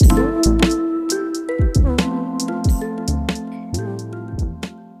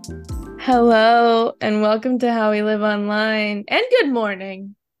Hello and welcome to How We Live Online. And good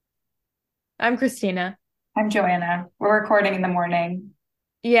morning. I'm Christina. I'm Joanna. We're recording in the morning.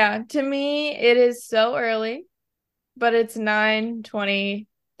 Yeah, to me it is so early, but it's 9:23.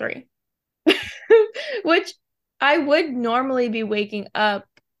 Which I would normally be waking up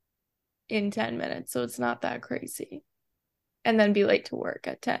in 10 minutes, so it's not that crazy. And then be late to work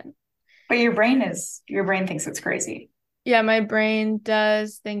at 10. But your brain thinks it's crazy. Yeah, my brain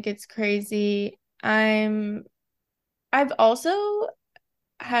does think it's crazy. I've also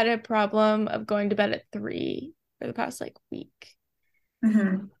had a problem of going to bed at 3 for the past week.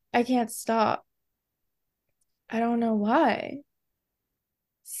 Hmm. I can't stop. I don't know why.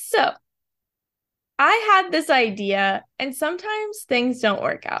 So I had this idea, and sometimes things don't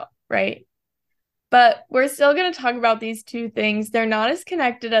work out, right? But we're still going to talk about these two things. They're not as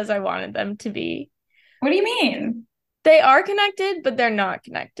connected as I wanted them to be. What do you mean? They are connected, but they're not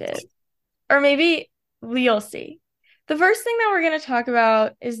connected. Or maybe you'll see. The first thing that we're going to talk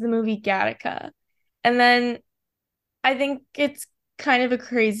about is the movie Gattaca. And then I think it's kind of a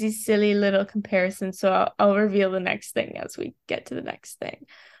crazy, silly little comparison. So I'll reveal the next thing as we get to the next thing.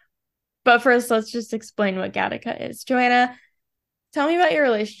 But first, let's just explain what Gattaca is. Joanna, tell me about your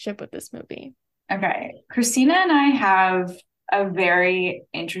relationship with this movie. Okay. Christina and I have a very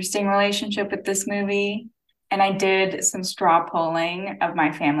interesting relationship with this movie. And I did some straw polling of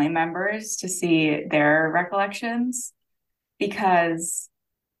my family members to see their recollections because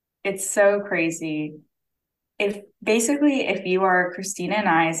it's so crazy. If you are Christina and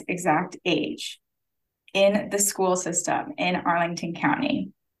I's exact age in the school system in Arlington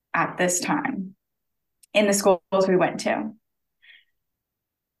County at this time, in the schools we went to,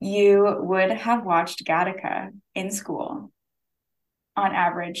 you would have watched Gattaca in school on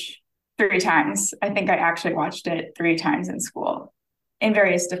average 3 times. I think I actually watched it 3 times in school in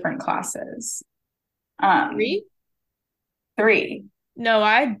various different classes. Um, Three? three. No,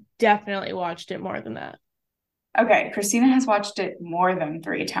 I definitely watched it more than that. Okay, Christina has watched it more than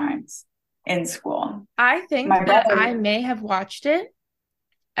 3 times in school. I think My that I brother, may have watched it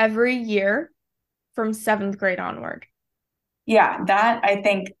every year from seventh grade onward. yeah, that I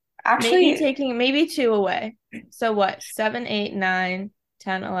think actually, Maybe two away. So what? 7, 8, 9,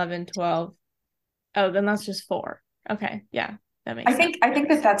 10, 11, 12. Oh, then that's just four. Okay. Yeah, that makes sense. I think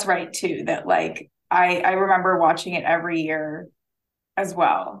that that's right too. That I remember watching it every year as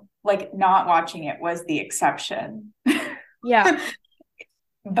well. Like not watching it was the exception. Yeah.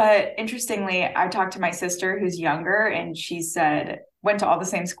 But interestingly, I talked to my sister who's younger and she said went to all the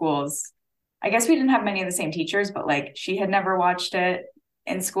same schools. I guess we didn't have many of the same teachers, but like she had never watched it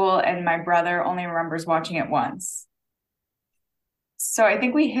in school and my brother only remembers watching it once. So I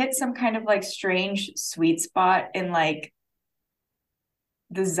think we hit some kind of like strange sweet spot in like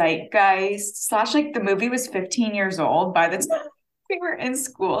the zeitgeist slash like the movie was 15 years old by the time we were in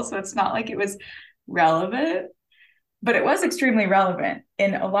school. So it's not like it was relevant, but it was extremely relevant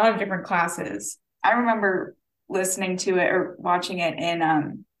in a lot of different classes. I remember listening to it or watching it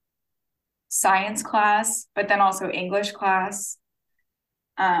in science class, but then also English class.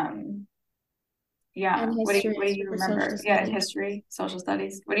 Um, And yeah. history What do you for social remember? Yeah, in studies. history, social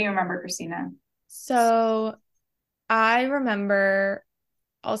studies. What do you remember, Christina? So I remember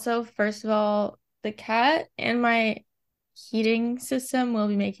also, first of all, the cat and my heating system will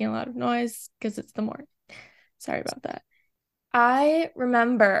be making a lot of noise because it's the morning. Sorry about that. I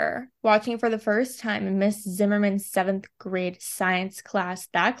remember watching for the first time in Miss Zimmerman's seventh grade science class.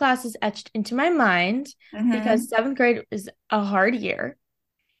 That class is etched into my mind because Mm-hmm. seventh grade is a hard year.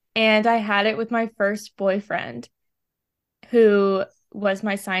 And I had it with my first boyfriend, who was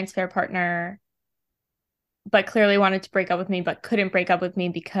my science fair partner, but clearly wanted to break up with me, but couldn't break up with me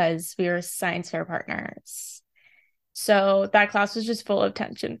because we were science fair partners. So that class was just full of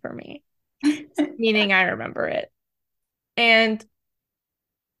tension for me, meaning I remember it. And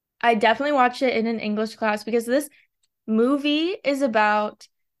I definitely watched it in an English class because this movie is about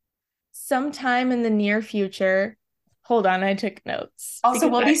sometime in the near future. Hold on, I took notes Also,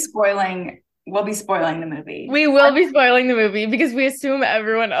 because we'll be spoiling the movie. we will be spoiling the movie because we assume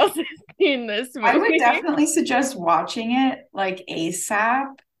everyone else has seen this I would movie. definitely suggest watching it like ASAP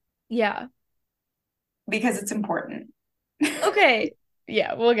Yeah. because it's important. Okay.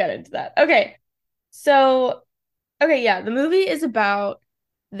 Yeah, we'll get into that. Okay. So, okay, yeah, the movie is about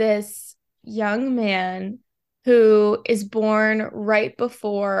this young man who is born right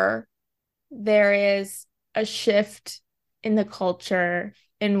before there is a shift in the culture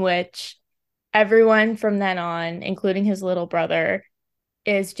in which everyone from then on, including his little brother,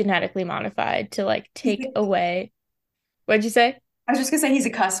 is genetically modified to take away. What'd you say? I was just gonna say he's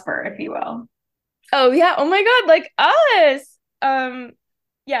a cusper, if you will. Oh yeah, oh my God, like us.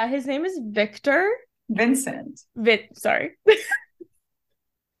 Yeah, his name is Victor. Vincent. Sorry.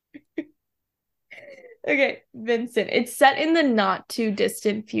 Okay, Vincent. It's set in the not too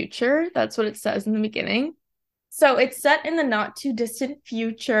distant future. That's what it says in the beginning. So it's set in the not too distant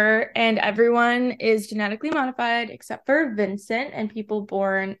future, and everyone is genetically modified except for Vincent and people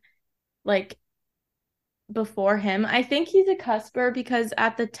born like before him. I think he's a cusper because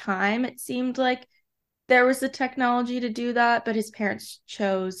at the time it seemed like there was the technology to do that, but his parents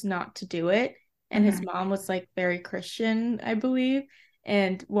chose not to do it. And his Mm-hmm. mom was like very Christian, I believe,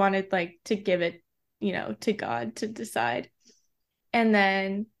 and wanted like to give it, to God to decide. And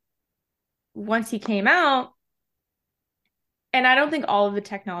then once he came out, and I don't think all of the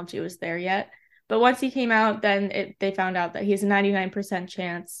technology was there yet, but once he came out, then they found out that he has a 99%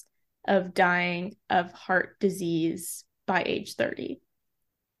 chance of dying of heart disease by age 30.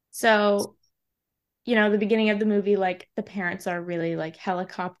 So, the beginning of the movie, like the parents are really like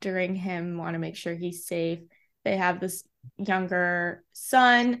helicoptering him, want to make sure he's safe. They have this younger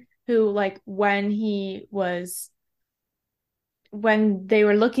son who, like, when they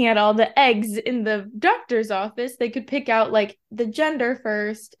were looking at all the eggs in the doctor's office, they could pick out like the gender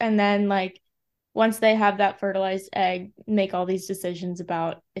first, and then like once they have that fertilized egg, make all these decisions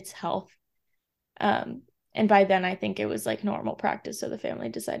about its health. And by then I think it was like normal practice, so the family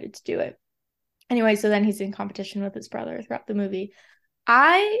decided to do it. Anyway, so then he's in competition with his brother throughout the movie.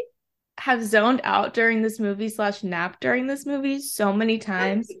 I have zoned out during this movie / nap during this movie so many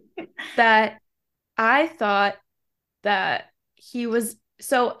times that I thought that he was,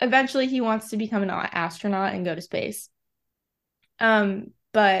 so eventually he wants to become an astronaut and go to space.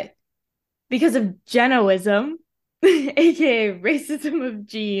 But because of genoism, aka racism of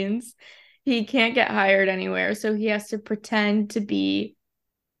genes, he can't get hired anywhere. So he has to pretend to be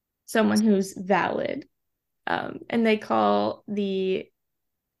someone who's valid. And they call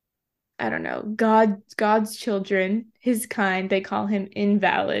I don't know, God's children, his kind, they call him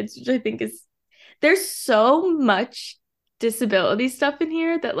invalids, which I think there's so much disability stuff in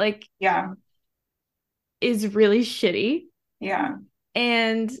here that like Yeah. is really shitty. Yeah.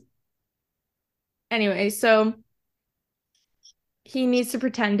 And anyway, so he needs to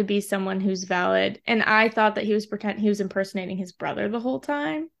pretend to be someone who's valid. And I thought that he was impersonating his brother the whole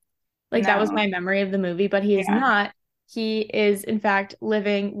time. Like that was No. my memory of the movie, but he is Yeah. not. He is in fact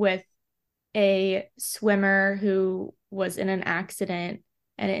living with a swimmer who was in an accident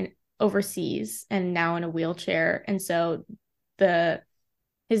and overseas and now in a wheelchair. And so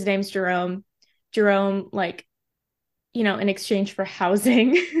his name's Jerome. Jerome, like, in exchange for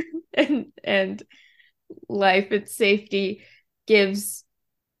housing and life and safety, gives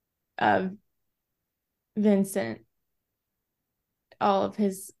uh Vincent all of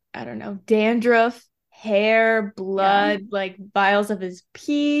his, I don't know, dandruff, hair, Yeah. blood, like vials of his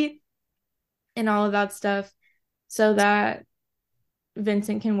pee and all of that stuff so that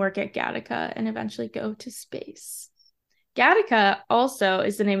Vincent can work at Gattaca and eventually go to space. Gattaca also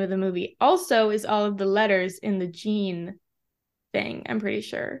is the name of the movie. Also is all of the letters in the gene thing, I'm pretty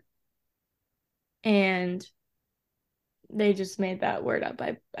sure. And they just made that word up,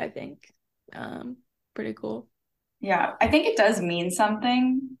 I think. Pretty cool. Yeah. I think it does mean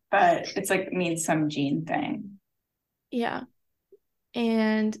something, but it's like means some gene thing. Yeah.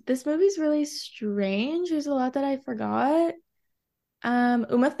 And this movie's really strange. There's a lot that I forgot.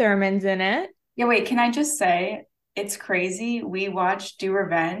 Uma Thurman's in it. Yeah, wait, can I just say it's crazy? We watched Do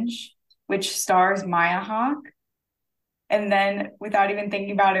Revenge, which stars Maya Hawke. And then without even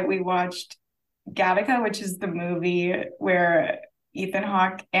thinking about it, we watched Gattaca, which is the movie where Ethan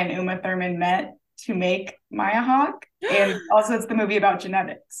Hawke and Uma Thurman met to make Maya Hawke. And also it's the movie about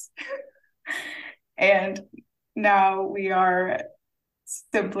genetics. And now we are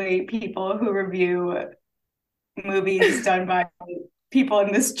simply people who review movies done by people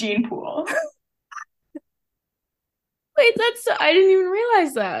in this gene pool. Wait, I didn't even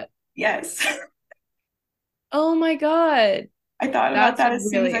realize that. Yes. Oh my God. I thought about That's that as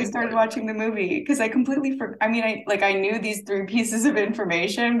soon as really I started important. watching the movie because I completely I mean, I knew these three pieces of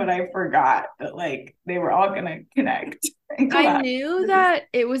information, but I forgot that like they were all gonna connect and I collapse. knew that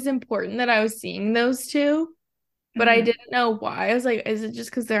it was important that I was seeing those two, but I Mhm. didn't know why. I was like, is it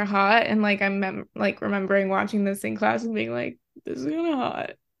just because they're hot? And like like remembering watching this in class and being like, this is kind of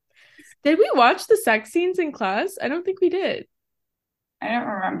hot. Did we watch the sex scenes in class? I don't think we did. I don't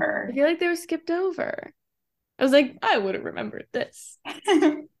I remember. feel like they were skipped over. I was like, I would have remembered this.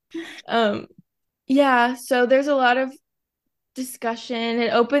 Um, yeah, so there's a lot of discussion.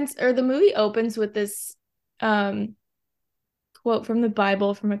 The movie opens with this um quote from the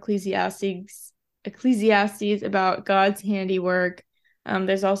Bible from Ecclesiastes about God's handiwork.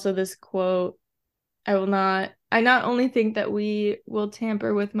 There's also this quote, I not only think that we will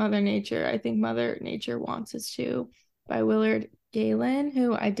tamper with Mother Nature, I think Mother Nature wants us to, by Willard Galen,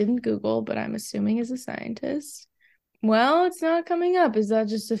 who I didn't Google, but I'm assuming is a scientist. Well, it's not coming up. Is that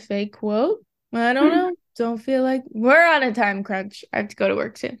just a fake quote? I don't know. Don't feel like we're on a time crunch. I have to go to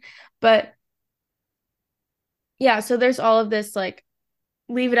work soon. But yeah, so there's all of this like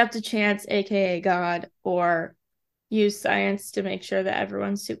leave it up to chance, aka God, or use science to make sure that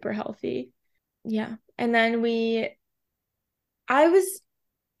everyone's super healthy. Yeah. And then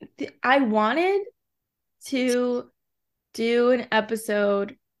I wanted to do an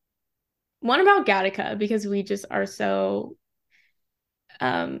episode, one about Gattaca, because we just are so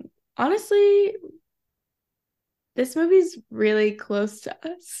honestly, this movie's really close to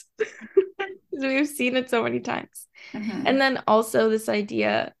us. We've seen it so many times. Mm-hmm. And then also this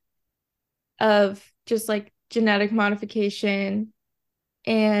idea of just like genetic modification,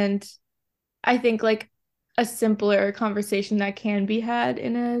 and I think like a simpler conversation that can be had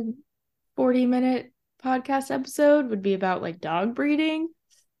in a 40-minute podcast episode would be about like dog breeding.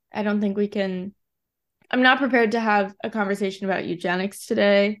 I don't think I'm not prepared to have a conversation about eugenics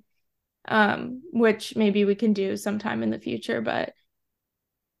today, which maybe we can do sometime in the future,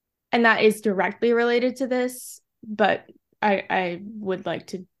 and that is directly related to this, but I would like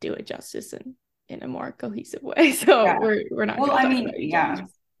to do it justice in a more cohesive way. So yeah. we're not going to talk about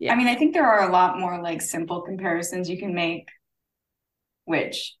eugenics. I mean, I think there are a lot more like simple comparisons you can make,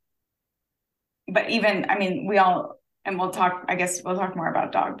 but even, I mean, we'll talk more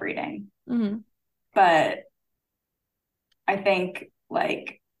about dog breeding. Mm-hmm. But I think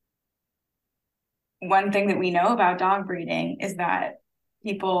like one thing that we know about dog breeding is that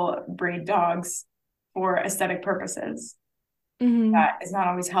people breed dogs for aesthetic purposes. Mm-hmm. That is not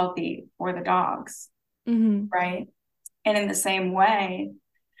always healthy for the dogs. Mm-hmm. Right. And in the same way,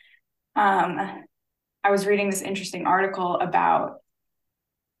 I was reading this interesting article about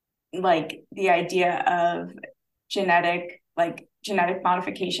like the idea of genetic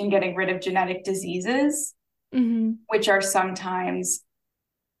modification, getting rid of genetic diseases, Mm-hmm. which are sometimes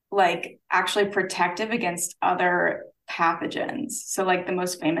like actually protective against other pathogens. So like the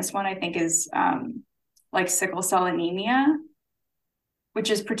most famous one I think is like sickle cell anemia, which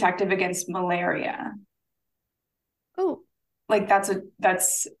is protective against malaria. Oh, Like that's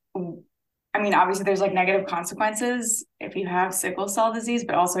I mean, obviously there's like negative consequences if you have sickle cell disease,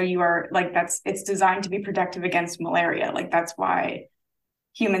 but also you are like, it's designed to be protective against malaria. Like that's why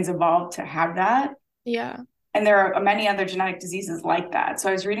humans evolved to have that. yeah. And there are many other genetic diseases like that. So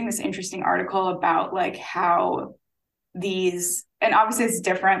I was reading this interesting article about like how these, and obviously it's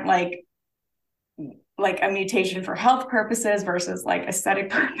different, like a mutation for health purposes versus like aesthetic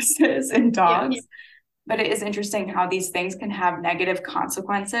purposes in dogs. Yeah. But it is interesting how these things can have negative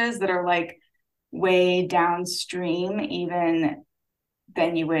consequences that are like way downstream even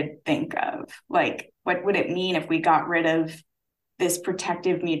than you would think of. Like, what would it mean if we got rid of this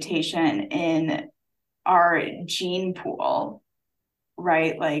protective mutation in our gene pool,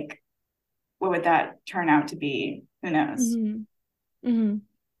 right? Like, what would that turn out to be? Who knows? Mm-hmm. Mm-hmm.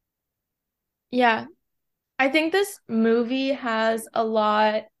 Yeah. I think this movie has a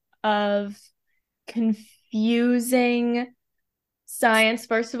lot of confusing science,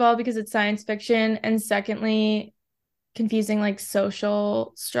 first of all, because it's science fiction, and secondly, confusing like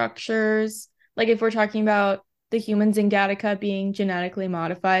social structures. Like if we're talking about the humans in Gattaca being genetically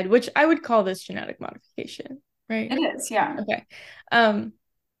modified, which I would call this genetic modification, right? It is, yeah. Okay.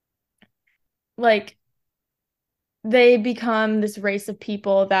 Like they become this race of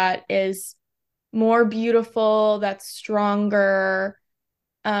people that is more beautiful, that's stronger,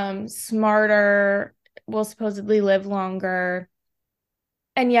 smarter, will supposedly live longer.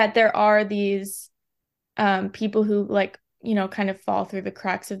 And yet there are these people who like, you know, kind of fall through the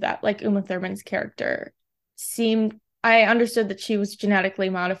cracks of that. Like Uma Thurman's character I understood that she was genetically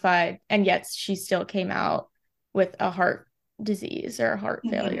modified, and yet she still came out with a heart disease or a heart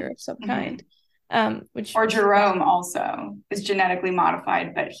failure of some kind. Or Jerome also is genetically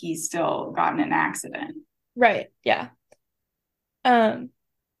modified, but he's still gotten an accident. Right. Yeah. And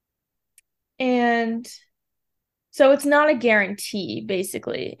so it's not a guarantee,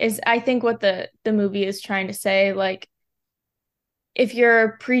 basically, is I think what the movie is trying to say. Like, if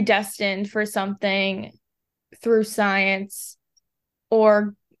you're predestined for something through science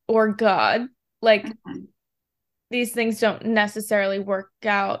or God, like these things don't necessarily work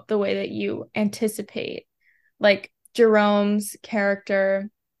out the way that you anticipate. Like Jerome's character,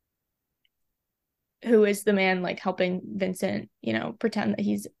 who is the man like helping Vincent, pretend that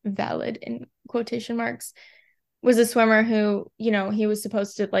he's valid in quotation marks, was a swimmer who, he was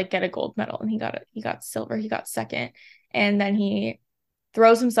supposed to like get a gold medal and he got silver, he got second. And then he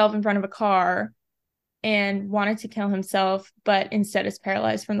throws himself in front of a car and wanted to kill himself, but instead is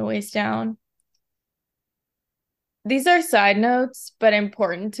paralyzed from the waist down. These are side notes, but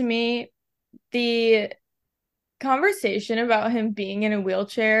important to me. The conversation about him being in a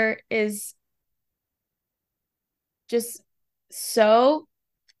wheelchair is just so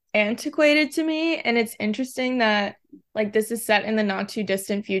antiquated to me. And it's interesting that like this is set in the not too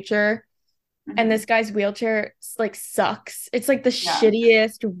distant future. And this guy's wheelchair like sucks. It's like the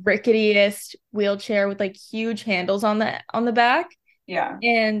shittiest, ricketiest wheelchair with like huge handles on the back. Yeah.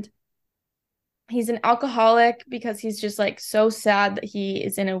 And he's an alcoholic because he's just like so sad that he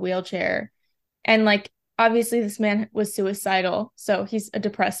is in a wheelchair. And like obviously this man was suicidal, so he's a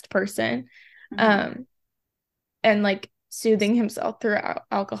depressed person. And like soothing himself through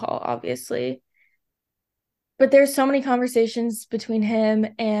alcohol, obviously. But there's so many conversations between him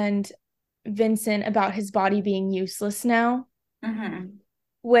and Vincent about his body being useless now,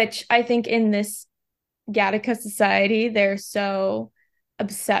 which I think in this Gattaca society, they're so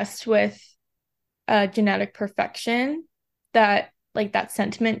obsessed with genetic perfection that like that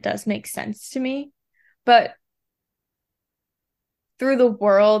sentiment does make sense to me. But through the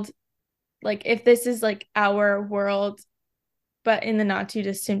world, like if this is like our world, but in the not too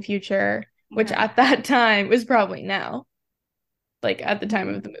distant future, which at that time was probably now, like at the time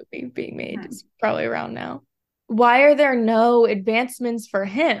of the movie being made, it's probably around now. Why are there no advancements for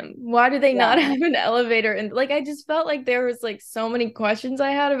him? Why do they not have an elevator? And like, I just felt like there was like so many questions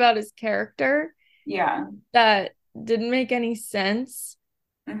I had about his character. That didn't make any sense.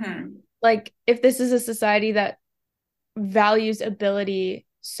 Like, if this is a society that values ability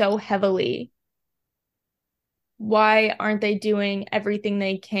so heavily, why aren't they doing everything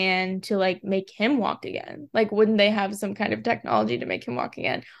they can to like make him walk again? Like, wouldn't they have some kind of technology to make him walk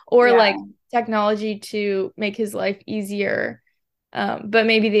again, or like technology to make his life easier? But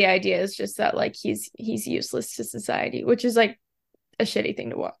maybe the idea is just that like he's useless to society, which is like a shitty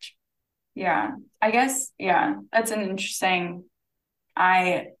thing to watch. I guess that's an interesting.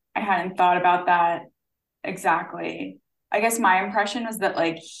 I hadn't thought about that exactly. I guess my impression was that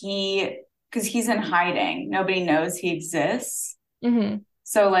like because he's in hiding, nobody knows he exists.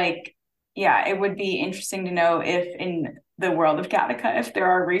 So like, it would be interesting to know if in the world of Gattaca, if there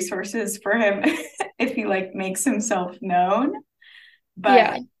are resources for him, if he like makes himself known.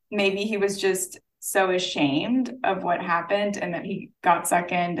 But maybe he was just so ashamed of what happened and that he got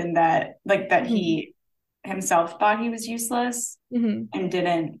second and that he himself thought he was useless and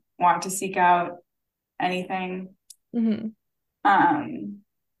didn't want to seek out anything. And I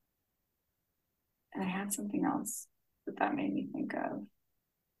had something else that made me think of.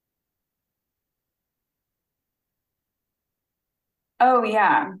 Oh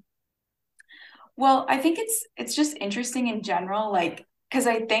yeah. Well, I think it's just interesting in general, like, because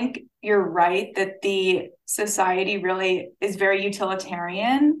I think you're right that the society really is very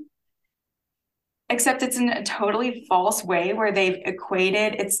utilitarian, except it's in a totally false way where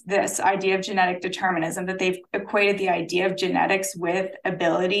it's this idea of genetic determinism, that they've equated the idea of genetics with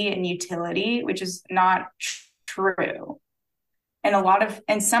ability and utility, which is not true.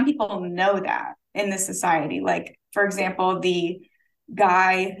 And some people know that in this society. Like, for example, the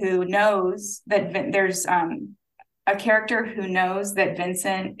guy who knows that there's a character who knows that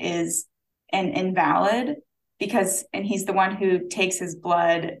Vincent is an invalid and he's the one who takes his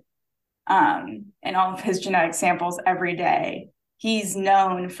blood and all of his genetic samples every day. He's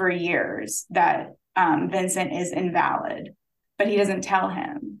known for years that Vincent is invalid, but he doesn't tell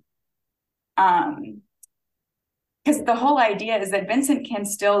him. Because the whole idea is that Vincent can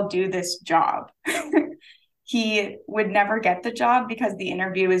still do this job. He would never get the job because the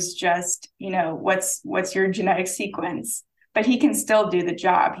interview is just, what's your genetic sequence? But he can still do the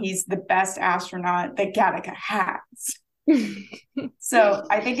job. He's the best astronaut that Gattaca has. So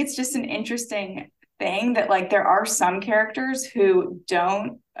I think it's just an interesting thing that like there are some characters who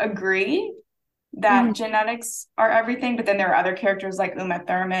don't agree that genetics are everything, but then there are other characters like Uma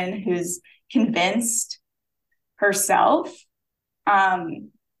Thurman who's convinced herself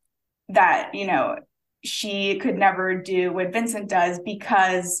that she could never do what Vincent does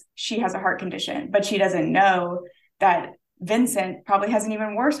because she has a heart condition, but she doesn't know that Vincent probably has an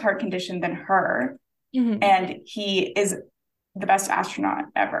even worse heart condition than her. And he is the best astronaut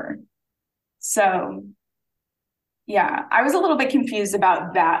ever. So I was a little bit confused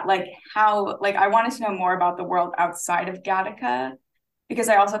about that. Like how, like I wanted to know more about the world outside of Gattaca, because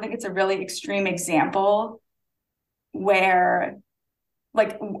I also think it's a really extreme example where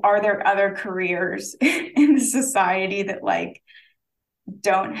like are there other careers in the society that like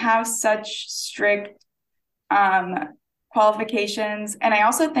don't have such strict um qualifications. And I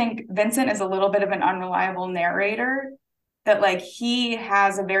also think Vincent is a little bit of an unreliable narrator, that like he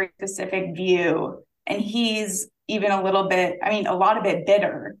has a very specific view, and he's even a little bit, I mean, a lot of it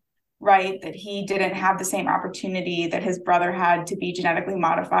bitter, right? That he didn't have the same opportunity that his brother had to be genetically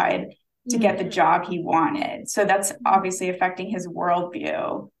modified to get the job he wanted. So that's obviously affecting his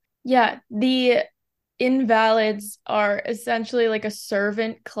worldview. Yeah, the invalids are essentially like a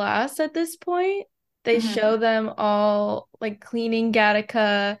servant class at this point. They show them all like cleaning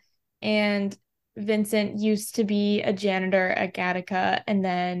Gattaca, and Vincent used to be a janitor at Gattaca and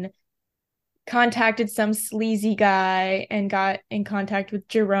then contacted some sleazy guy and got in contact with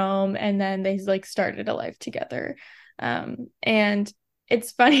Jerome, and then they like started a life together. And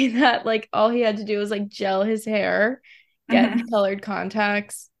it's funny that like all he had to do was like gel his hair, get colored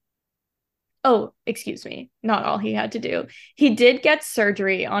contacts. Oh, excuse me. Not all he had to do. He did get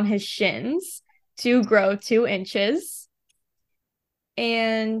surgery on his shins to grow 2 inches.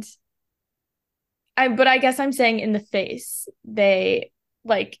 And but I guess I'm saying in the face, they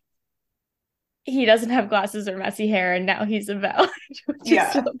like he doesn't have glasses or messy hair, and now he's a valid, which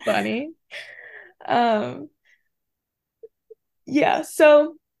is so funny. Yeah,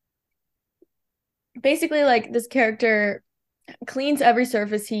 so basically like this character cleans every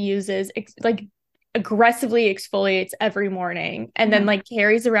surface he uses, like aggressively exfoliates every morning, and then like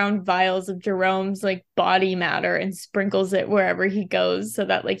carries around vials of Jerome's like body matter and sprinkles it wherever he goes so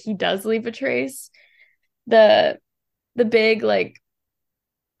that like he does leave a trace. The big like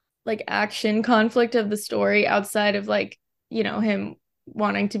action conflict of the story outside of like, you know, him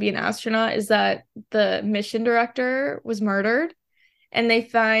wanting to be an astronaut is that the mission director was murdered, and they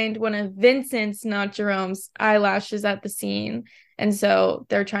find one of Vincent's, not Jerome's, eyelashes at the scene. And so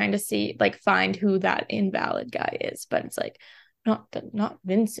they're trying to see, like, find who that invalid guy is. But it's like, not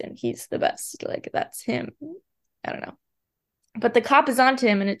Vincent. He's the best. Like, that's him. I don't know. But the cop is onto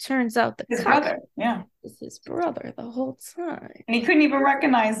him, and it turns out the his cop brother, yeah, is his brother the whole time. and he couldn't even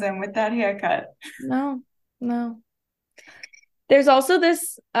recognize him with that haircut. No. There's also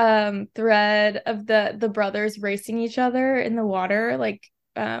this thread of the brothers racing each other in the water, like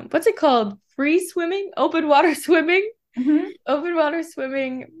what's it called? Free swimming? Open water swimming? Open water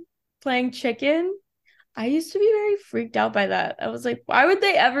swimming, playing chicken. I used to be very freaked out by that. I was like, why would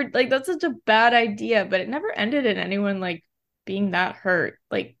they ever, like, that's such a bad idea, but it never ended in anyone like being that hurt.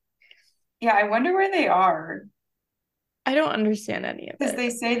 Like, yeah, I wonder where they are. I don't understand any of Because it. they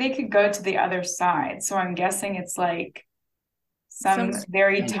say they could go to the other side. So I'm guessing it's like some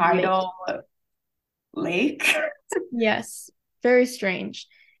very tidal lake. Yes, very strange.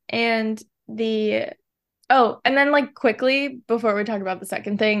 And and then like quickly before we talk about the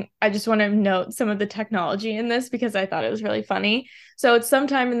second thing, I just want to note some of the technology in this because I thought it was really funny. So it's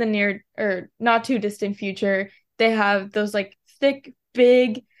sometime in the near or not too distant future, they have those like thick,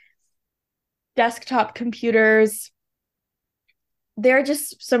 big desktop computers. They're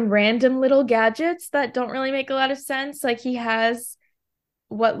just some random little gadgets that don't really make a lot of sense. Like he has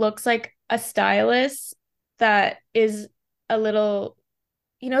what looks like a stylus that is a little,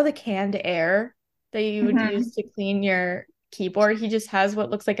 you know, the canned air that you would use to clean your keyboard. He just has what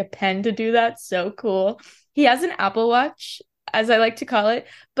looks like a pen to do that. So cool. He has an Apple Watch, as I like to call it,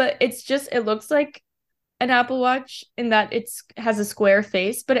 but it looks like an Apple Watch in that it has a square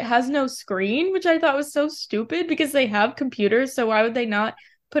face, but it has no screen, which I thought was so stupid because they have computers. So why would they not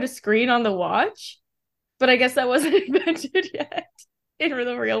put a screen on the watch? But I guess that wasn't invented yet in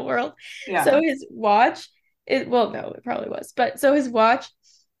the real world. Yeah. So his watch well, no, it probably was. But so his watch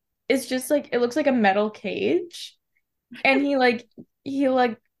is just like, it looks like a metal cage. And he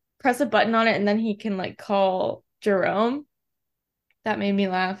press a button on it and then he can like call Jerome. That made me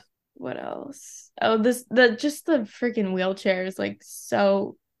laugh. What else? Oh, the freaking wheelchair is like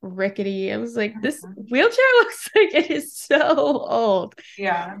so rickety. I was like, this wheelchair looks like it is so old.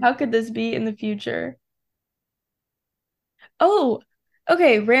 Yeah. How could this be in the future? Oh,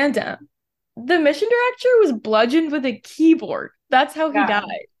 okay, random. The mission director was bludgeoned with a keyboard. That's how he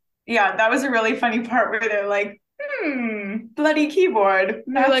died. Yeah, that was a really funny part where they're like, bloody keyboard.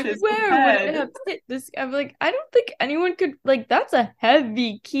 They're like, where would it have hit this? I'm like, I don't think anyone could, like, that's a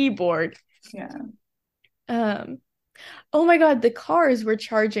heavy keyboard. Yeah. Oh my God, the cars were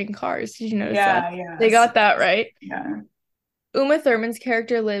charging cars. Did you notice that? Yeah. They got that right. Yeah. Uma Thurman's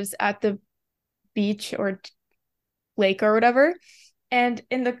character lives at the beach or lake or whatever. And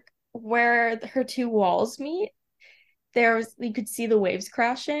where her two walls meet, you could see the waves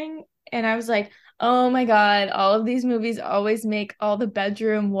crashing, and I was like, oh my God, all of these movies always make all the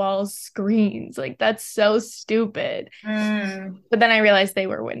bedroom walls screens. Like that's so stupid. Mm. But then I realized they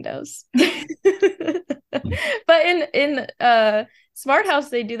were windows. But in Smart House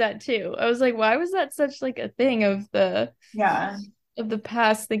they do that too. I was like, why was that such like a thing Yeah. of the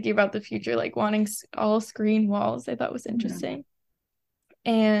past, thinking about the future, like wanting all screen walls? I thought was Mhm. interesting.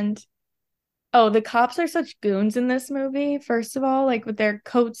 And oh, the cops are such goons in this movie, first of all, like with their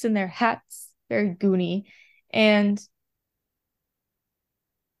coats and their hats, very goony. And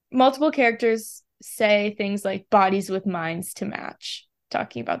multiple characters say things like bodies with minds to match,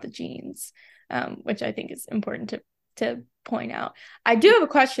 talking about the genes, which I think is important to point out. I do have a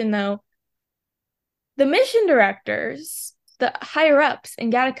question though. The mission directors, the higher ups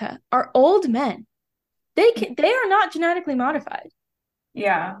in Gattaca, are old men. They are not genetically modified.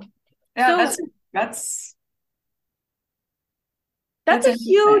 Yeah. Yeah, So that's that's that's a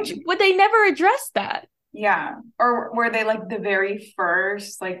huge, interesting. would they never address that? Yeah. Or were they like the very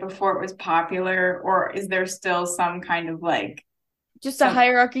first, like before it was popular, or is there still some kind of like Just a some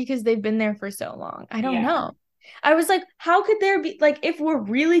hierarchy because they've been there for so long. I don't yeah. know. I was like, how could there be, like, if we're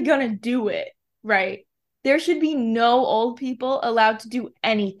really gonna do it, right? There should be no old people allowed to do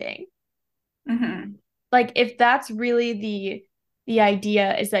anything. Hmm. Like, if that's really the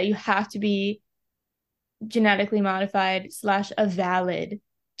idea, is that you have to be genetically modified slash a valid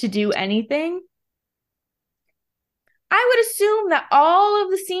to do anything, I would assume that all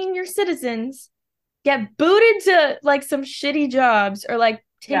of the senior citizens get booted to like some shitty jobs or like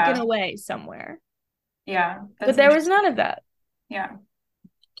taken Yeah. away somewhere. Yeah. But That's there was interesting. none of that. Yeah.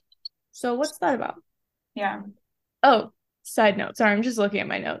 So what's that about? Yeah. Oh, side note. Sorry, I'm just looking at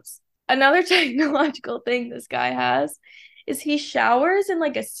my notes. Another technological thing this guy has is he showers in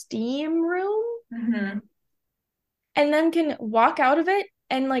like a steam room Hmm. and then can walk out of it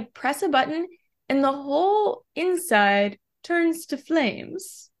and like press a button and the whole inside turns to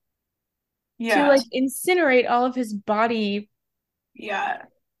flames to Yeah. like incinerate all of his body Yeah.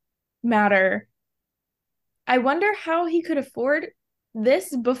 matter. I wonder how he could afford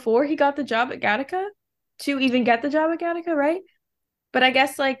this before he got the job at Gattaca to even get the job at Gattaca, right? But I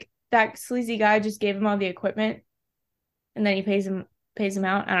guess like that sleazy guy just gave him all the equipment and then he pays him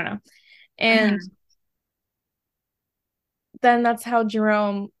out. I don't know. And Hmm. then that's how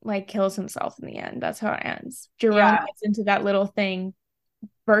Jerome like kills himself in the end. That's how it ends. Jerome Yeah. gets into that little thing,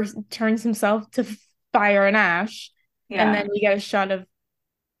 burst turns himself to fire and ash, and then Yeah. we get a shot of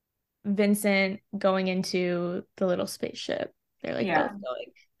Vincent going into the little spaceship. They're like Yeah.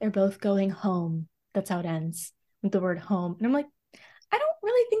 they're both going home. That's how it ends with the word home. And I'm like, I don't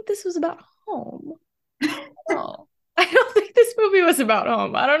really think this was about home. Oh, I don't think this movie was about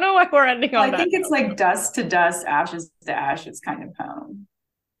home. I don't know why we're ending Well, on I that think it's note. like dust to dust, ashes to ashes kind of home.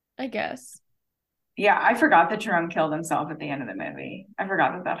 I guess. Yeah, I forgot that Jerome killed himself at the end of the movie. I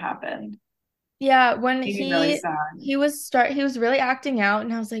forgot that that happened. Yeah, when Made me really he sad. he was start he was really acting out,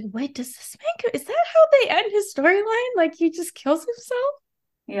 and I was like, wait, does this man is that how they end his storyline? Like he just kills himself?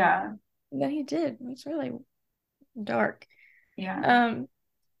 Yeah. And then he did. It's really dark. Yeah. Um,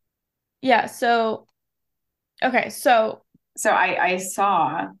 yeah, so okay, so So I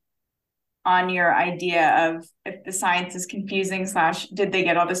saw on your idea of if the science is confusing slash did they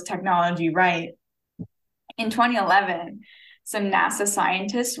get all this technology right? In 2011, some NASA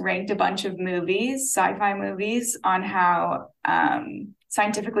scientists ranked a bunch of movies, sci-fi movies, on how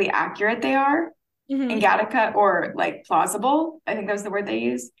scientifically accurate they are. And mhm, Gattaca, or like plausible, I think that was the word they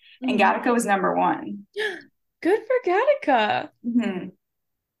used. And mhm. Gattaca was number one. Good for Gattaca. Mm-hmm.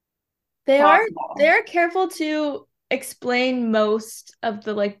 They are Plausible. they're careful to explain most of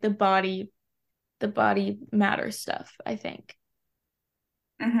the like the body matter stuff, I think.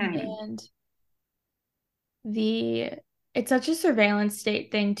 Mm-hmm. And the it's such a surveillance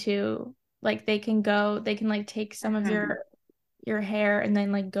state thing too. Like they can like take some of Mm-hmm. your hair and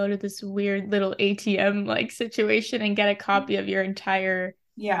then like go to this weird little ATM like situation and get a copy of your entire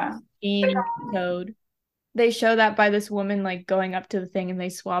Yeah. gene code. They show that by this woman like going up to the thing and they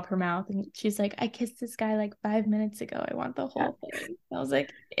swab her mouth and she's like, I kissed this guy like 5 minutes ago. I want the Yeah. whole thing. I was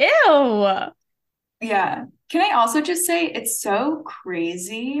like, ew. Yeah. Can I also just say it's so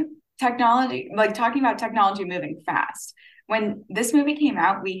crazy technology, like talking about technology moving fast. When this movie came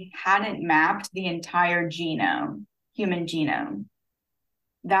out, we hadn't mapped the entire genome, human genome.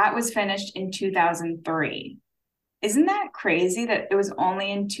 That was finished in 2003. Isn't that crazy that it was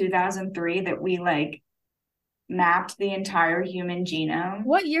only in 2003 that we like mapped the entire human genome?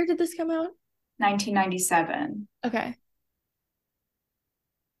 What year did this come out? 1997. Okay.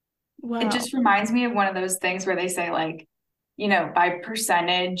 It Wow. just reminds me of one of those things where they say, like, by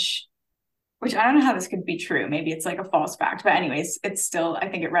percentage, which I don't know how this could be true. Maybe it's like a false fact, but anyways, it's still, I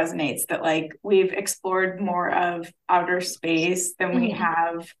think it resonates that like we've explored more of outer space than we Mhm.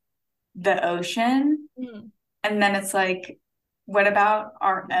 have the ocean. Mhm. And then it's like, what about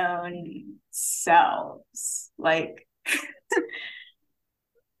our own selves? Like,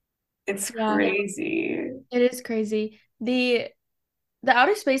 it's Yeah, crazy. it is crazy. The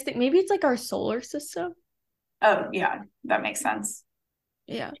outer space thing, maybe it's like our solar system. Oh, yeah, that makes sense.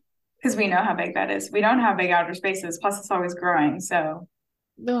 Yeah. Because we know how big that is. We don't have big outer spaces, plus it's always growing. So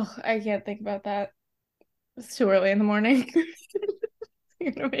Oh, I can't think about that. It's too early in the morning.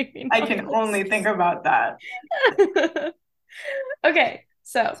 You're gonna make me I can nauseous. only think about that. Okay,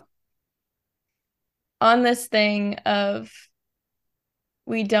 so on this thing of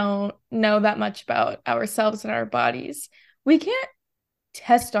we don't know that much about ourselves and our bodies, we can't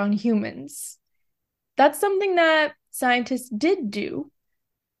test on humans. That's something that scientists did do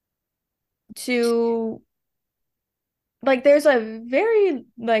to like there's a very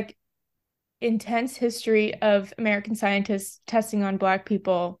like intense history of American scientists testing on Black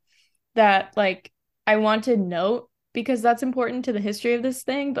people that like I want to note because that's important to the history of this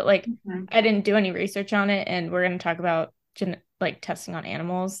thing, but like Mhm. I didn't do any research on it, and we're going to talk about like testing on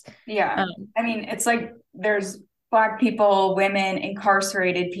animals. Yeah. Um, I mean, it's like there's Black people, women,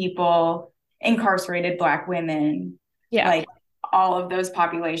 incarcerated Black women. yeah, Like all of those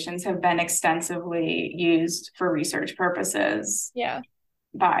populations have been extensively used for research purposes yeah,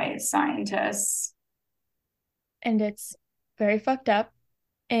 by scientists. and it's very fucked up.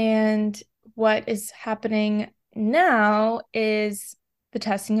 And what is happening now is the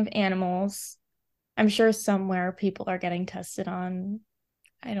testing of animals. I'm sure somewhere people are getting tested on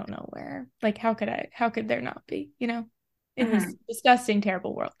I don't know where. Like, how could there not be, in this Mhm. disgusting,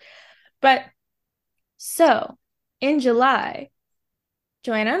 terrible world? But so in July,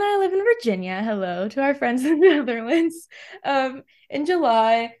 Joanna and I live in Virginia. Hello to our friends in the Netherlands. In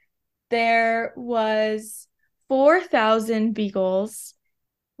July, there was 4,000 beagles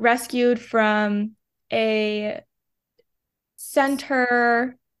rescued from a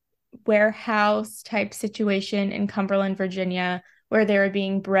center warehouse type situation in Cumberland, Virginia, where they were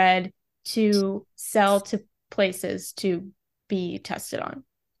being bred to sell to places to be tested on.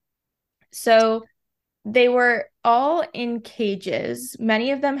 So they were all in cages.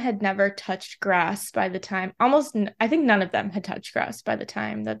 Many of them had never touched grass by the time, I think none of them had touched grass by the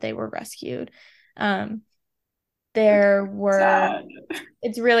time that they were rescued. Um, there were, Sad.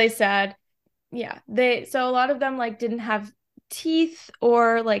 it's really sad. Yeah. So a lot of them like didn't have teeth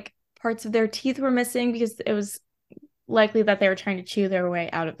or like parts of their teeth were missing because it was likely that they were trying to chew their way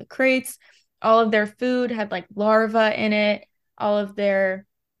out of the crates. All of their food had like larvae in it. All of their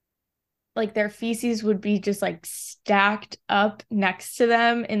feces would be just like stacked up next to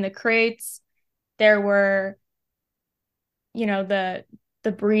them in the crates. There were,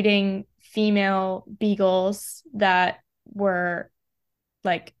 the breeding female beagles that were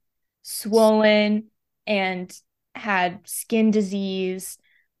like swollen and had skin disease.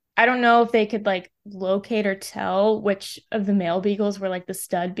 I don't know if they could like locate or tell which of the male beagles were like the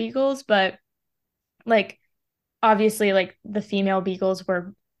stud beagles, but like obviously like the female beagles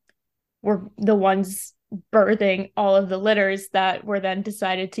were the ones birthing all of the litters that were then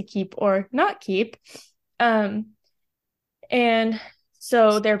decided to keep or not keep. Um and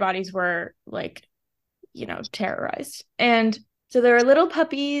so their bodies were like, terrorized. And so there were little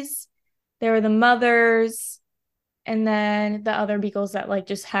puppies, there were the mothers, and then the other beagles that like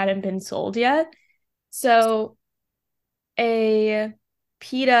just hadn't been sold yet. So a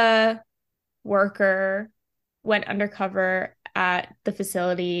PETA worker went undercover at the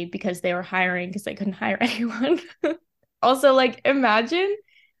facility because they were hiring because they couldn't hire anyone. Also, like imagine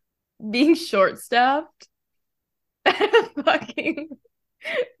being short staffed at a fucking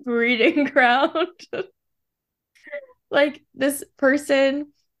breeding ground. Like this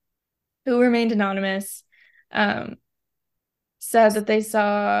person who remained anonymous um said that they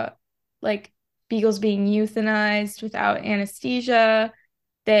saw like beagles being euthanized without anesthesia.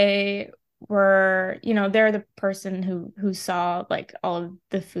 They were, they're the person who saw like all of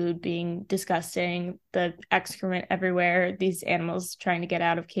the food being disgusting, the excrement everywhere, these animals trying to get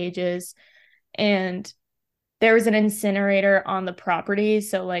out of cages. And there was an incinerator on the property.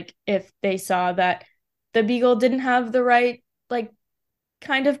 So like if they saw that the beagle didn't have the right like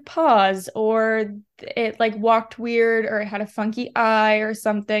kind of paws or it like walked weird or it had a funky eye or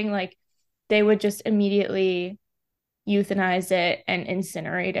something, like they would just immediately euthanize it and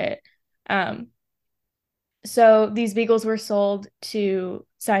incinerate it. Um, So these beagles were sold to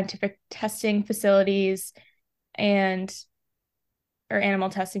scientific testing facilities and or animal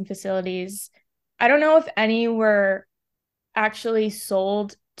testing facilities. I don't know if any were actually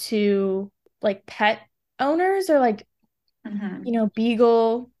sold to like pet owners or like,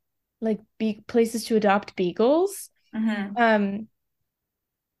 beagle, like places to adopt beagles. Mm-hmm. Um,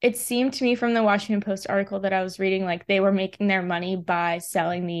 it seemed to me from the Washington Post article that I was reading, like they were making their money by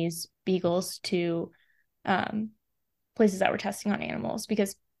selling these beagles to um, places that were testing on animals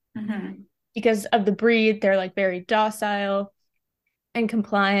Mm-hmm. because of the breed. They're like very docile and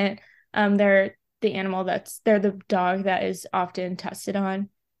compliant. They're they're the dog that is often tested on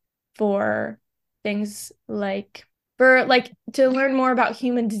for things like to learn more about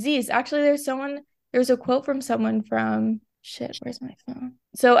human disease. Actually, there's a quote from someone from shit, where's my phone?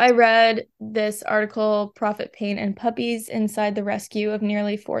 So I read this article, Profit, Pain, and Puppies Inside the Rescue of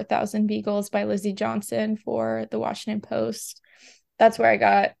Nearly 4,000 Beagles by Lizzie Johnson for the Washington Post. That's where I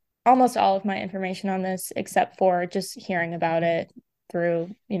got almost all of my information on this, except for just hearing about it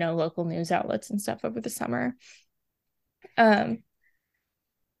through, local news outlets and stuff over the summer. Um,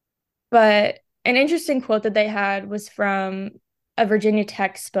 But an interesting quote that they had was from a Virginia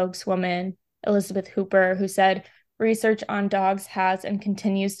Tech spokeswoman, Elizabeth Hooper, who said, research on dogs has and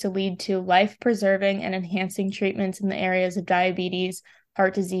continues to lead to life-preserving and enhancing treatments in the areas of diabetes,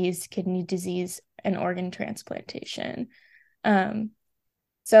 heart disease, kidney disease, and organ transplantation.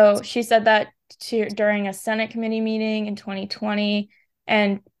 So she said that during a Senate committee meeting in 2020,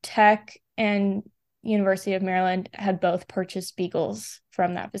 and Tech and University of Maryland had both purchased beagles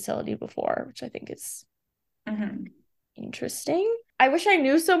from that facility before, which I think is interesting. I wish I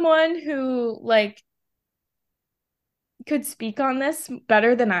knew someone who like could speak on this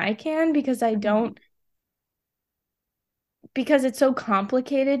better than I can because I don't because it's so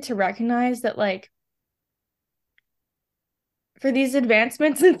complicated to recognize that like for these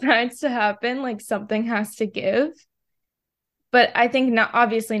advancements in science to happen, like something has to give. But I think not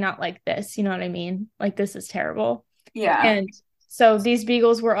obviously not like this, you know what I mean? Like this is terrible. Yeah. And so these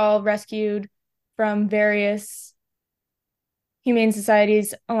beagles were all rescued from various humane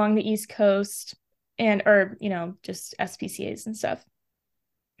societies along the East Coast or just SPCAs and stuff.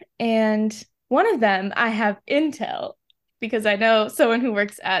 And one of them I have intel because I know someone who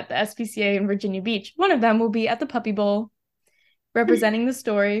works at the SPCA in Virginia Beach. One of them will be at the Puppy Bowl representing the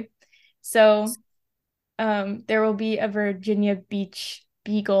story. So there will be a Virginia Beach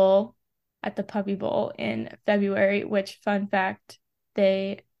Beagle at the Puppy Bowl in February, which, fun fact,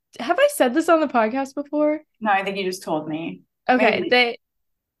 have I said this on the podcast before? No, I think you just told me. Okay, Maybe.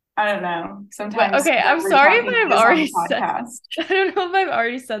 I don't know. Sometimes okay, I'm we're sorry if talking I've this on already the said, podcast. I don't know if I've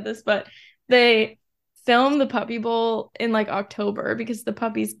already said this, but they filmed the Puppy Bowl in like October because the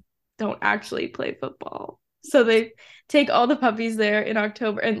puppies don't actually play football. So they take all the puppies there in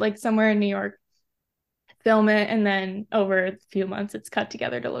October and like somewhere in New York, film it, and then over a few months it's cut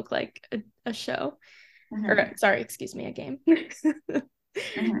together to look like a show. Or sorry, excuse me, a game.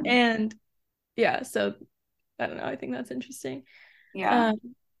 And yeah, so I don't know. I think that's interesting. Yeah.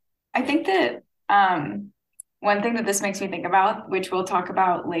 I think that one thing that this makes me think about, which we'll talk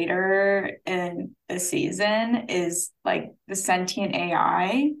about later in the season, is like the sentient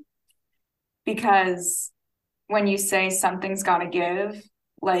AI. Because when you say something's got to give,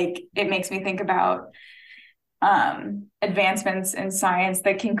 like it makes me think about advancements in science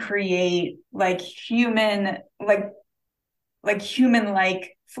that can create like human like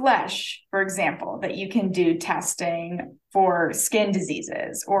flesh, for example, that you can do testing for skin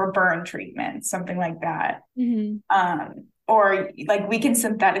diseases or burn treatments, something like that. Or like we can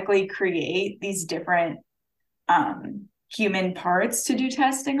synthetically create these different human parts to do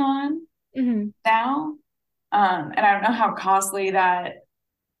testing on now. And I don't know how costly that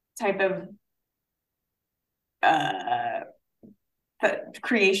type of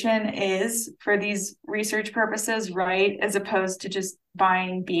creation is for these research purposes, right? As opposed to just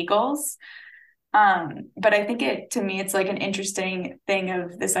buying beagles. But I think to me, it's like an interesting thing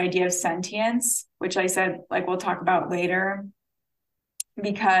of this idea of sentience, which I said, like, we'll talk about later,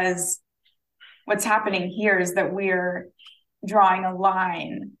 because what's happening here is that we're drawing a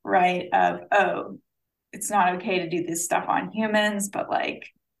line, right? Of, oh, it's not okay to do this stuff on humans, but like,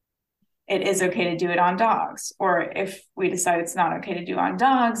 it is okay to do it on dogs. Or if we decide it's not okay to do on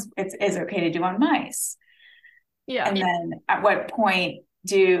dogs, it is okay to do on mice. Yeah. And then at what point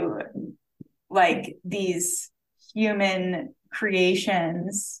do like these human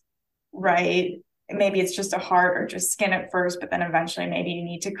creations, right? Maybe it's just a heart or just skin at first, but then eventually maybe you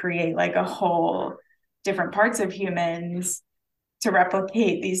need to create like a whole different parts of humans to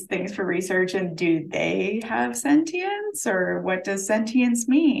replicate these things for research, and do they have sentience, or what does sentience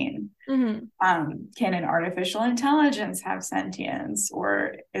mean? Mm-hmm. Can an artificial intelligence have sentience,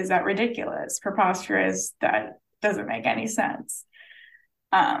 or is that ridiculous, preposterous, that doesn't make any sense?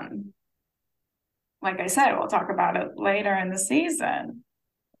 Like I said, we'll talk about it later in the season.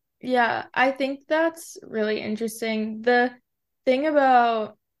 Yeah, I think that's really interesting. The thing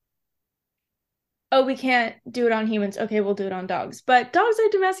about, oh, we can't do it on humans. Okay, we'll do it on dogs. But dogs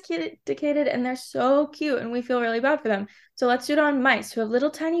are domesticated and they're so cute and we feel really bad for them. So let's do it on mice who have little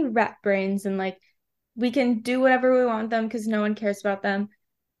tiny rat brains and like we can do whatever we want them because no one cares about them.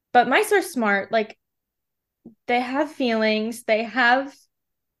 But mice are smart. Like they have feelings, they have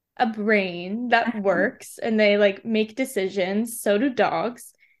a brain that works and they like make decisions. So do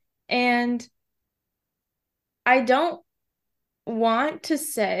dogs. And I don't want to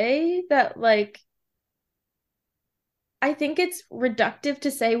say that like I think it's reductive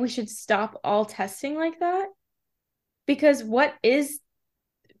to say we should stop all testing like that because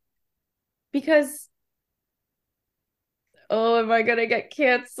because oh, am I gonna get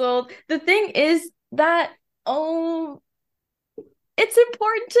canceled? The thing is that oh, it's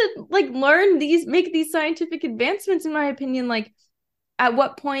important to like learn make these scientific advancements, in my opinion. Like, at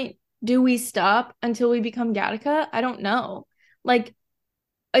what point do we stop until we become Gattaca? I don't know. Like,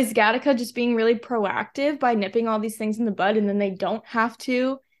 is Gattaca just being really proactive by nipping all these things in the bud and then they don't have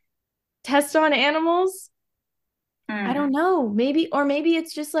to test on animals? I don't know. Maybe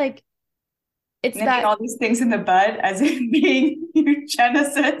it's just like it's Nipping that all these things in the bud, as in being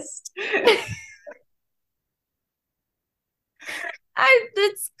eugenicist.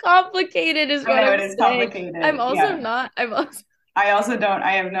 it's complicated is I what know I'm it is saying. complicated. Yeah. I'm also I also don't.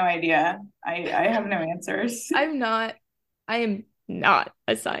 I have no idea. I have no answers. I'm not I am not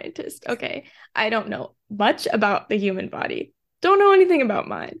a scientist. Okay. I don't know much about the human body. Don't know anything about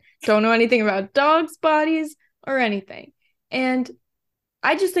mine. Don't know anything about dogs' bodies or anything. And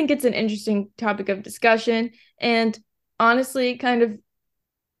I just think it's an interesting topic of discussion. And honestly, kind of,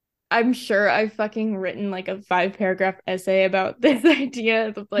 I'm sure I've fucking written like a 5 paragraph essay about this idea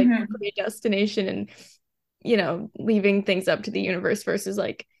of like predestination and, leaving things up to the universe versus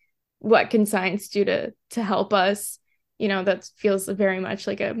like what can science do to help us. That feels very much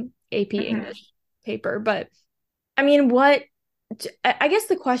like a AP English paper. But I mean, I guess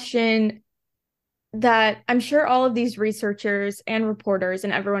the question that I'm sure all of these researchers and reporters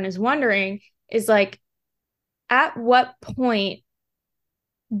and everyone is wondering is like, at what point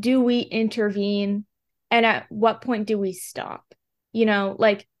do we intervene and at what point do we stop?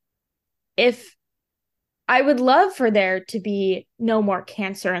 Like if I would love for there to be no more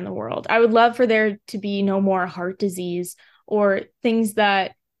cancer in the world. I would love for there to be no more heart disease or things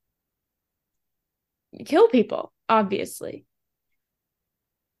that kill people, obviously.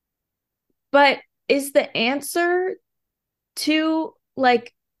 But is the answer to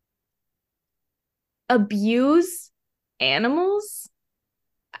like abuse animals?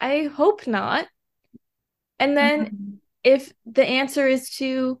 I hope not. And then if the answer is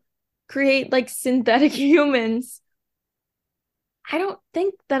to create like synthetic humans, I don't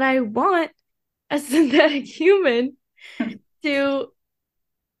think that I want a synthetic human to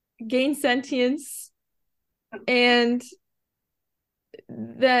gain sentience and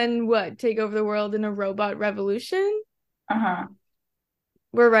then what, take over the world in a robot revolution?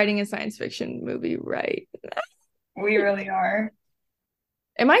 We're writing a science fiction movie, right? We really are.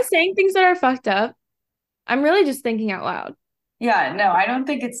 Am I saying things that are fucked up? I'm really just thinking out loud. Yeah, no, I don't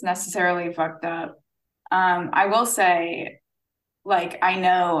think it's necessarily fucked up. I will say, like, I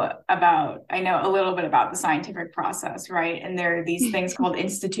know a little bit about the scientific process, right? And there are these things called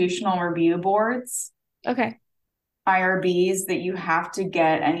institutional review boards. Okay. IRBs that you have to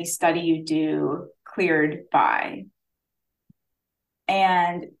get any study you do cleared by.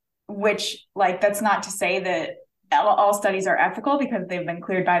 And which, like, that's not to say that all studies are ethical because they've been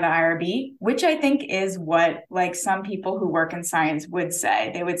cleared by the IRB, which I think is what like some people who work in science would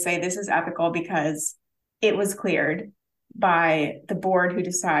say. They would say this is ethical because it was cleared by the board who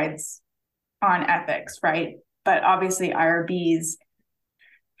decides on ethics, right? But obviously IRBs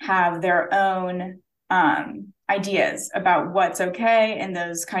have their own ideas about what's okay, and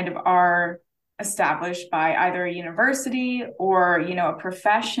those kind of are established by either a university or a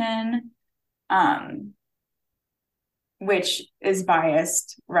profession, which is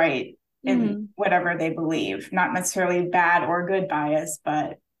biased, right, in whatever they believe, not necessarily bad or good bias,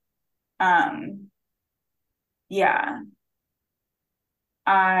 but yeah,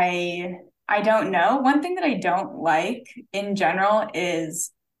 I don't know. One thing that I don't like in general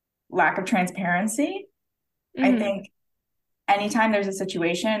is lack of transparency. I think anytime there's a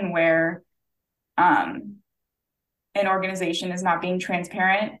situation where an organization is not being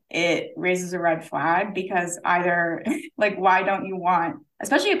transparent, it raises a red flag, because either like, why don't you want,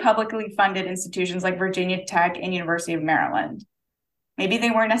 especially publicly funded institutions like Virginia Tech and University of Maryland, maybe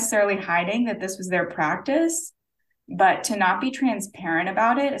they weren't necessarily hiding that this was their practice, but to not be transparent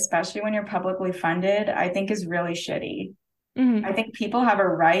about it, especially when you're publicly funded, I think is really shitty. Mm-hmm. I think people have a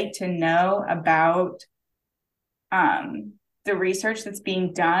right to know about the research that's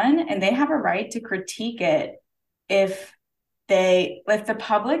being done, and they have a right to critique it if the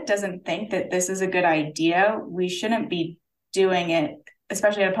public doesn't think that this is a good idea. We shouldn't be doing it,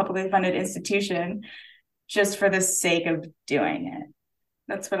 especially at a publicly funded institution, just for the sake of doing it.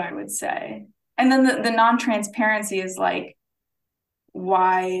 That's what I would say. And then the non-transparency is like,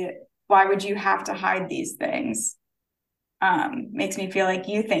 why would you have to hide these things? Makes me feel like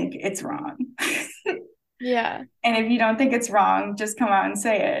you think it's wrong. Yeah. And if you don't think it's wrong, just come out and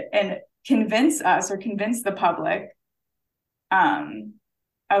say it and convince us or convince the public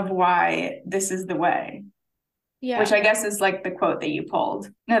of why this is the way. Yeah. Which I guess is like the quote that you pulled.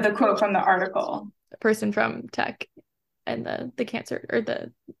 No, the quote from the article. The person from tech and the cancer or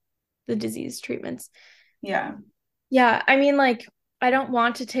the disease treatments. Yeah. Yeah. I mean, like, I don't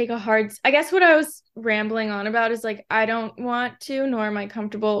want to take I guess what I was rambling on about is like, I don't want to, nor am I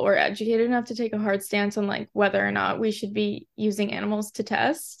comfortable or educated enough to take a hard stance on like whether or not we should be using animals to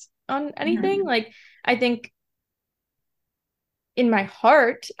test on anything. Mm-hmm. Like, I think in my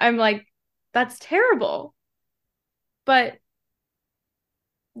heart, I'm like, that's terrible. But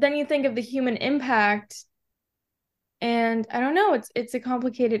then you think of the human impact, and I don't know, it's a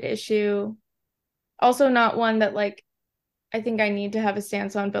complicated issue. Also not one that like I think I need to have a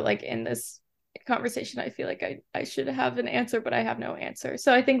stance on, but like in this conversation, I feel like I should have an answer, but I have no answer.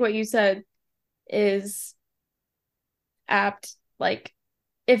 So I think what you said is apt. Like,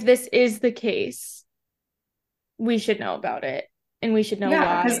 if this is the case, we should know about it, and we should know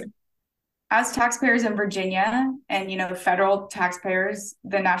why. As taxpayers in Virginia and, you know, federal taxpayers,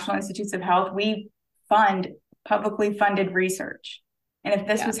 the National Institutes of Health, we fund publicly funded research. And if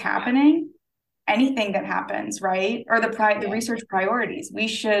this was happening, anything that happens, right? Or the research priorities, we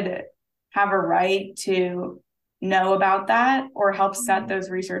should have a right to know about that or help set those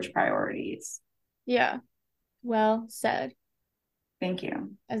research priorities. Yeah. Well said. Thank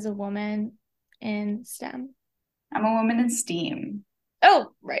you. As a woman in STEM. I'm a woman in STEAM.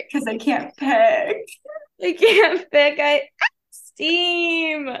 Oh, right. Because I can't pick. I can't pick.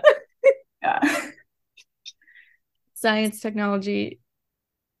 STEAM. Yeah. Science, technology,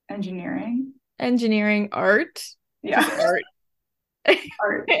 engineering, art. Yeah.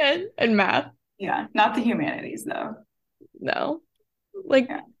 Art. and math. Yeah. Not the humanities, though. No. Like,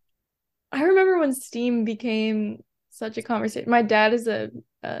 yeah. I remember when STEAM became such a conversation. My dad is a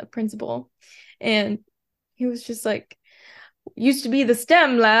principal, and he was just like, used to be the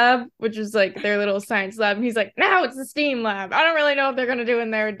STEM lab, which was like their little science lab. And he's like, now it's the STEAM lab. I don't really know if they're going to do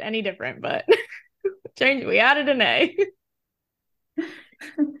in there any different, but we added an A.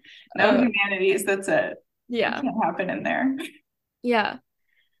 No humanities, that's it. Yeah. It can't happen in there. Yeah.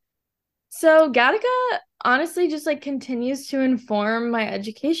 So Gattaca honestly just like continues to inform my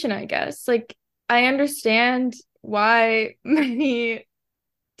education, I guess. Like, I understand why many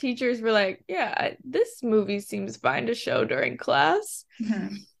teachers were like, yeah, this movie seems fine to show during class.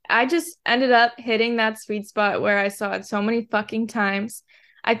 Mm-hmm. I just ended up hitting that sweet spot where I saw it so many fucking times.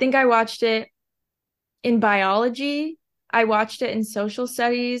 I think I watched it in biology. I watched it in social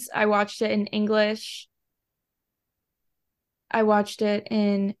studies. I watched it in English. I watched it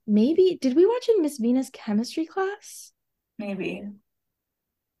in did we watch it in Miss Venus chemistry class? Maybe.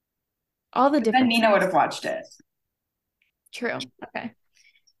 All the different. Then Nina would have watched it. True. Okay.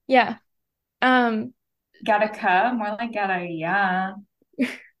 Yeah. Gattaca, more like gotta, yeah.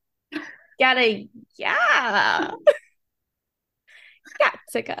 Gotta, yeah.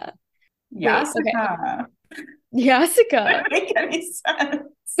 Gattaca. Gattaca. Gattaca. Doesn't make any sense.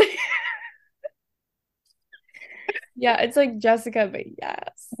 Yeah, it's like Jessica, but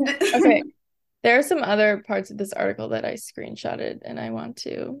yes. Okay. There are some other parts of this article that I screenshotted and I want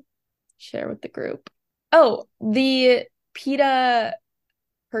to share with the group. Oh, the PETA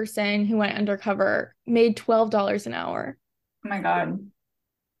person who went undercover made $12 an hour. Oh my God.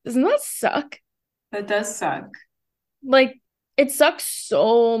 Doesn't that suck? That does suck. Like, it sucks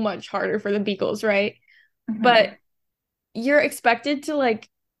so much harder for the Beagles, right? Mm-hmm. But you're expected to like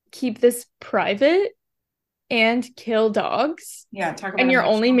keep this private and kill dogs. Yeah, talk about. And you're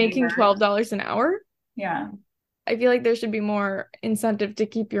only making $12 an hour. Yeah. I feel like there should be more incentive to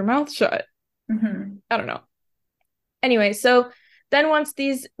keep your mouth shut. Mm-hmm. I don't know. Anyway, so then once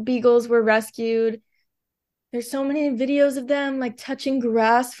these beagles were rescued, there's so many videos of them like touching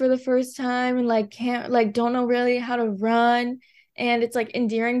grass for the first time and like can't like don't know really how to run. And it's like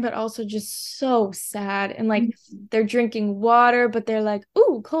endearing, but also just so sad. And like they're drinking water, but they're like,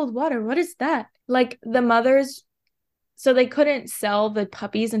 "Ooh, cold water. What is that?" Like the mothers, so they couldn't sell the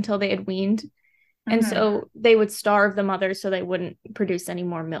puppies until they had weaned. And Mm-hmm. so they would starve the mothers so they wouldn't produce any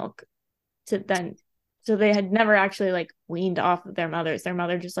more milk to then. So they had never actually like weaned off of their mothers. Their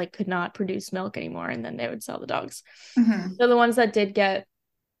mother just like could not produce milk anymore, and then they would sell the dogs. Mm-hmm. So the ones that did get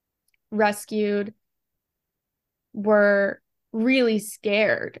rescued were really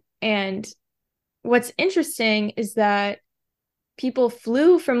scared. And what's interesting is that people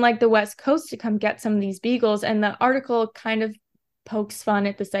flew from like the West Coast to come get some of these beagles. And the article kind of pokes fun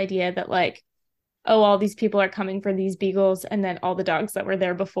at this idea that like, oh, all these people are coming for these beagles, and then all the dogs that were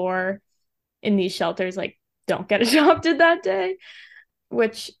there before in these shelters like don't get adopted that day,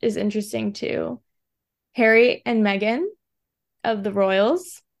 which is interesting too. Harry and Meghan of the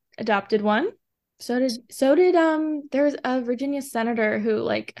Royals adopted one. So did there's a Virginia senator who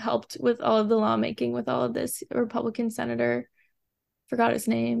like helped with all of the lawmaking with all of this, a Republican senator. Forgot his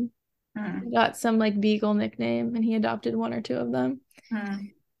name. He got some like Beagle nickname and he adopted one or two of them. Mm-hmm.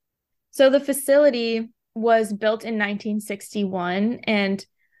 So the facility was built in 1961, and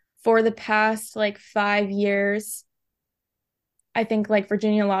for the past like 5 years, I think like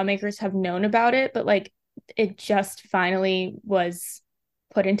Virginia lawmakers have known about it, but like it just finally was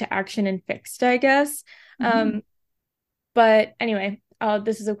put into action and fixed, I guess. Mm-hmm. But anyway,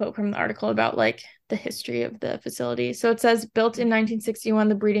 this is a quote from the article about like the history of the facility. So it says, built in 1961,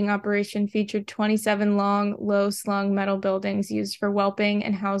 the breeding operation featured 27 long, low-slung metal buildings used for whelping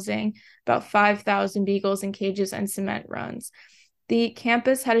and housing about 5,000 beagles in cages and cement runs. The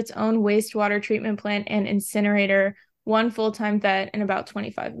campus had its own wastewater treatment plant and incinerator, one full-time vet, and about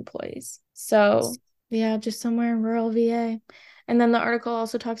 25 employees. So yeah, just somewhere in rural VA. And then the article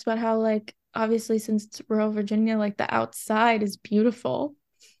also talks about how like obviously since it's rural Virginia, like the outside is beautiful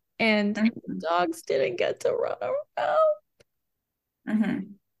and Mm-hmm. dogs didn't get to run around. Mm-hmm.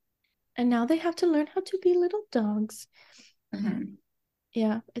 And now they have to learn how to be little dogs. Mm-hmm.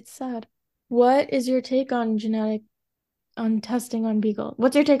 Yeah, it's sad. What is your take on testing on Beagle?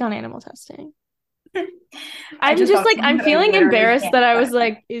 What's your take on animal testing? I I'm just just thought like, something I'm that I feeling literally embarrassed can't that I was say.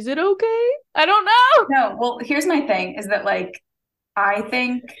 like, is it okay? I don't know. No, well, here's my thing is that like I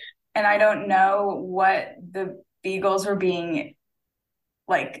think, and I don't know what the Beagles were being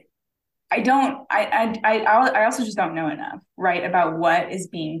like. I don't. I also just don't know enough, right, about what is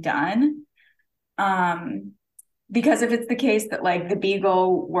being done. Um, because if it's the case that like the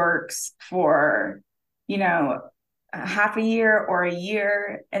Beagle works for, you know, a half a year or a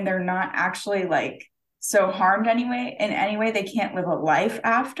year, and they're not actually like so harmed anyway, in any way, they can't live a life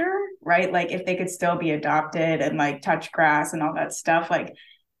after, right? Like if they could still be adopted and like touch grass and all that stuff, like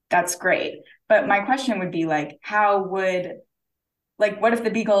that's great. But my question would be like, how would like what if the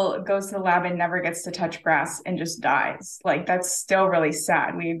beagle goes to the lab and never gets to touch grass and just dies? Like that's still really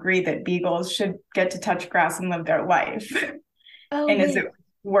sad. We agree that beagles should get to touch grass and live their life. Oh, And is it wait.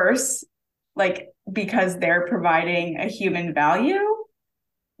 worse like because they're providing a human value?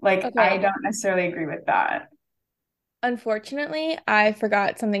 Like I Okay. don't necessarily agree with that. Unfortunately, I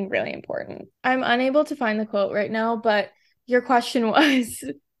forgot something really important. I'm unable to find the quote right now, but your question was,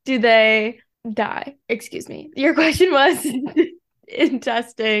 do they die? Excuse me. Your question was in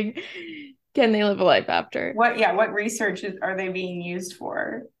testing, can they live a life after? What research are they being used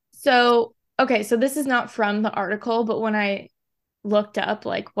for? So, okay, so this is not from the article, but when I looked up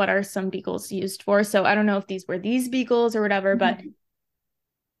like what are some beagles used for, so I don't know if these were these beagles or whatever, but Mm-hmm.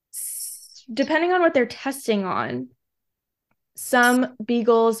 depending on what they're testing on, some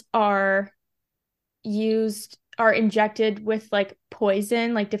beagles are injected with like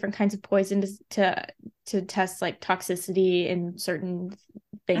poison, like different kinds of poison to test like toxicity in certain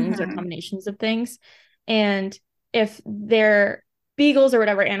things or Mm-hmm. combinations of things. And if they're beagles or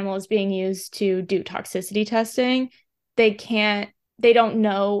whatever animal is being used to do toxicity testing, they don't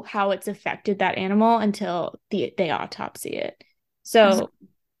know how it's affected that animal until they autopsy it. So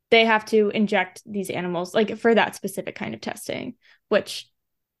they have to inject these animals like for that specific kind of testing, which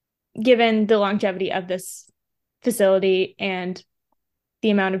given the longevity of this facility and the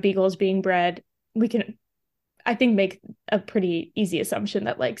amount of beagles being bred, we can, I think, make a pretty easy assumption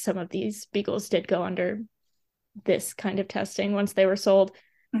that like some of these beagles did go under this kind of testing once they were sold.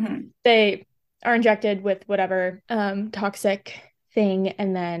 Mm-hmm. They are injected with whatever toxic thing,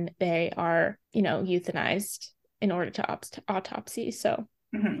 and then they are, euthanized in order to autopsy. So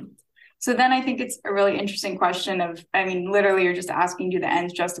Mm-hmm. So then I think it's a really interesting question of, I mean, literally you're just asking, do the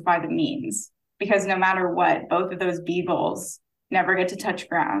ends justify the means? Because no matter what, both of those beagles never get to touch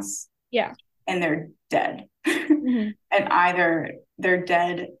grass Yeah. and they're dead. Mm-hmm. And either they're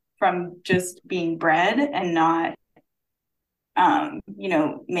dead from just being bred and not,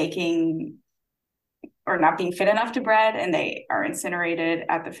 making or not being fit enough to bred and they are incinerated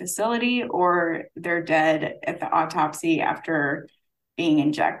at the facility, or they're dead at the autopsy after being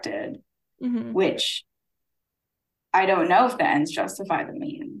injected, Mm-hmm. which I don't know if the ends justify the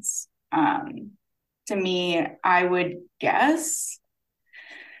means. To me, I would guess,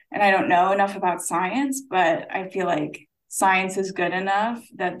 and I don't know enough about science, but I feel like science is good enough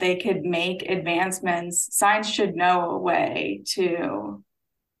that they could make advancements. Science should know a way to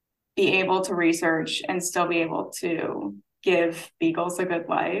be able to research and still be able to give beagles a good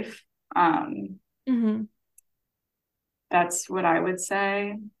life. Mm-hmm. That's what I would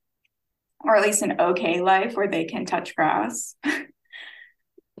say, or at least an okay life where they can touch grass.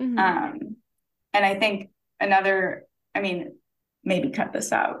 Mm-hmm. And I think another, I mean, maybe cut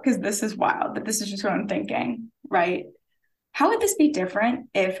this out because this is wild, but this is just what I'm thinking, right? How would this be different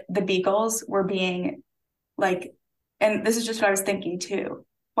if the beagles were being like, and this is just what I was thinking too.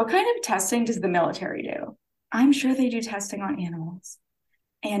 What kind of testing does the military do? I'm sure they do testing on animals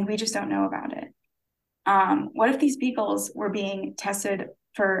and we just don't know about it. What if these beagles were being tested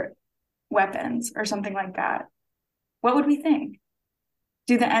for weapons or something like that? What would we think?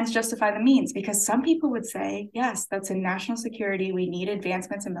 Do the ends justify the means? Because some people would say, yes, that's in national security. We need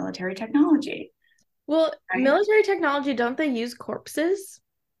advancements in military technology. Well, Right? military technology, don't they use corpses?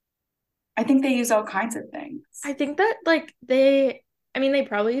 I think they use all kinds of things. I think that like I mean, they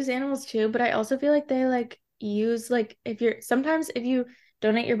probably use animals too, but I also feel like they like use like if you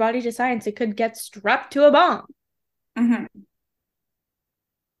donate your body to science, it could get strapped to a bomb. Mm-hmm.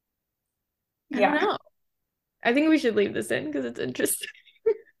 I don't Yeah. know. I think we should leave this in because it's interesting.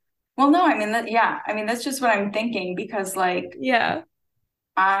 Well, no, I mean I mean that's just what I'm thinking because like Yeah.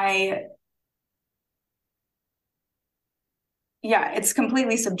 I yeah, it's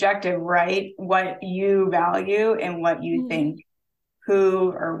completely subjective, right? What you value and what you Mhm. think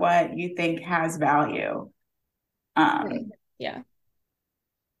who or what you think has value. Right. Um, Yeah.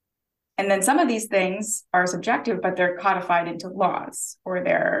 and then some of these things are subjective, but they're codified into laws or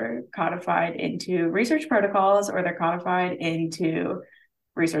they're codified into research protocols or they're codified into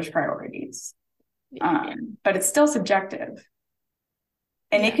research priorities. Yeah. But it's still subjective.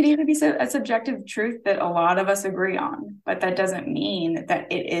 And it Yeah. could even be a subjective truth that a lot of us agree on, but that doesn't mean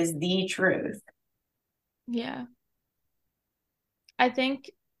that it is the truth. Yeah. I think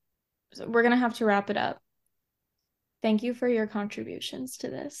we're gonna have to wrap it up. Thank you for your contributions to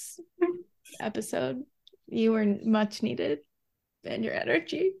this episode. You were much needed and your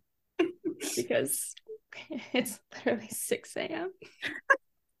energy because it's literally 6 a.m.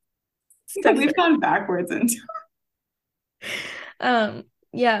 Yeah, we've gone backwards into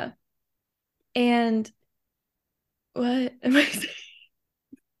Yeah. And what am I saying?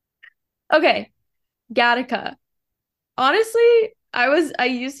 Okay, Gattaca. Honestly, I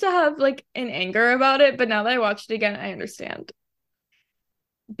used to have like an anger about it, but now that I watched it again, I understand.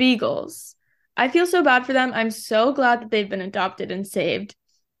 Beagles. I feel so bad for them. I'm so glad that they've been adopted and saved.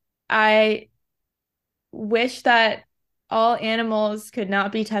 I wish that all animals could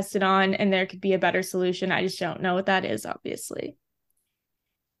not be tested on and there could be a better solution. I just don't know what that is, obviously.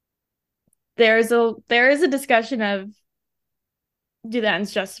 There is a discussion of do the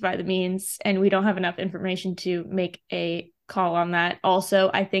ends justify the means, and we don't have enough information to make a call on that.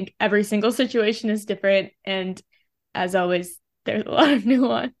 Also, I think every single situation is different, and as always, there's a lot of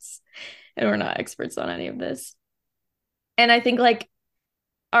nuance, and we're not experts on any of this. And I think like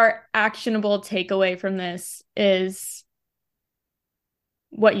our actionable takeaway from this is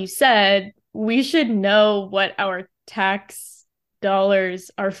what you said. We should know what our tax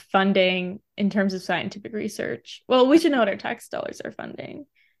dollars are funding in terms of scientific research. Well, we should know what our tax dollars are funding,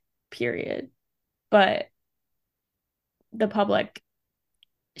 period. But the public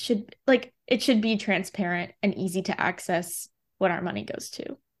should like it should be transparent and easy to access what our money goes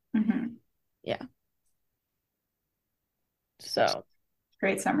to. mm-hmm. Yeah. So,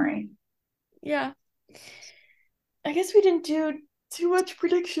 Great summary. yeah. I guess we didn't do too much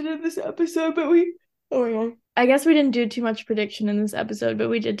prediction in this episode, but we oh my god. I guess we didn't do too much prediction in this episode, but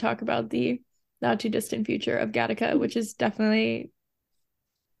we did talk about the not too distant future of Gattaca, which is definitely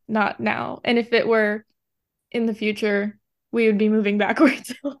not now. And if it were in the future, we would be moving backwards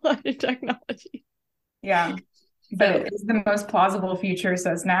in a lot of technology. Yeah. But So it is the most plausible future,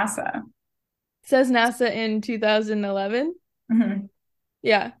 says NASA. says NASA in 2011. Mm-hmm.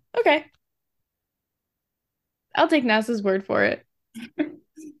 Yeah. Okay. I'll take NASA's word for it.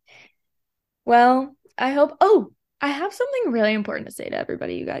 Well, I have something really important to say to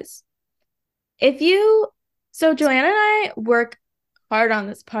everybody, you guys. So Joanna and I work hard on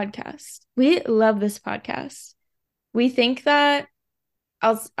this podcast. We love this podcast. We think that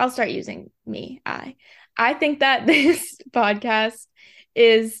I'll start using me. I think that this podcast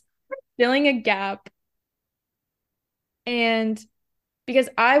is filling a gap, and because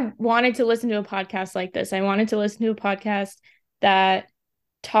I wanted to listen to a podcast like this. I wanted to listen to a podcast that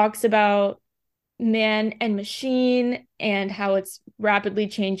talks about man and machine and how it's rapidly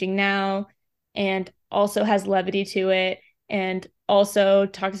changing now, and also has levity to it, and also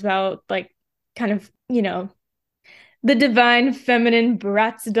talks about like kind of, the divine feminine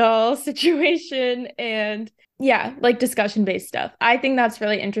Bratz doll situation, and yeah, like discussion based stuff. I think that's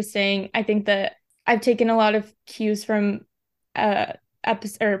really interesting. I think that I've taken a lot of cues from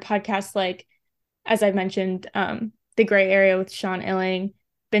episode or podcasts like, as I mentioned, The Gray Area with Sean Illing,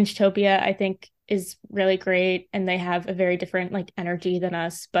 Bingetopia, I think is really great, and they have a very different like energy than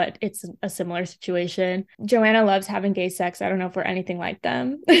us, but it's a similar situation. Joanna loves having gay sex. I don't know if we're anything like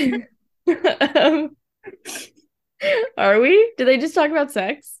them. Are we? Do they just talk about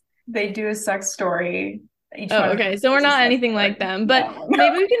sex? They do a sex story. Okay. So we're not anything like them, but no,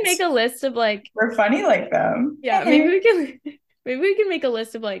 maybe we can make a list of like, we're funny like them. Yeah, maybe we can make a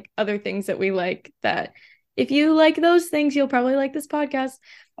list of like other things that we like, that if you like those things, you'll probably like this podcast.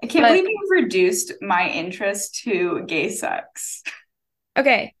 I can't believe you've reduced my interest to gay sex.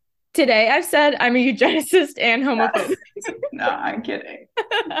 Okay. Today I've said I'm a eugenicist and homophobic. No, I'm kidding.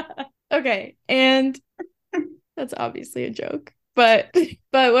 Okay. And that's obviously a joke. But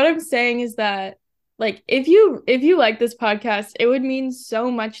what I'm saying is that, like, if you like this podcast, it would mean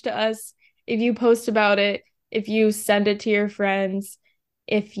so much to us if you post about it, if you send it to your friends,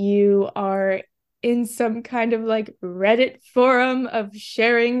 if you are in some kind of like Reddit forum of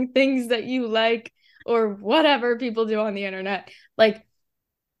sharing things that you like, or whatever people do on the internet. Like,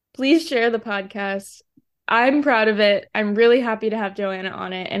 please share the podcast. I'm proud of it. I'm really happy to have Joanna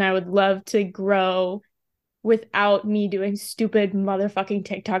on it, and I would love to grow without me doing stupid motherfucking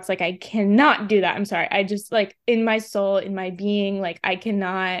TikToks. Like, I cannot do that. I'm sorry. I just, like, in my soul, in my being, like, I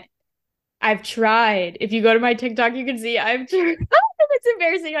cannot. I've tried. If you go to my TikTok, you can see I've tried. It's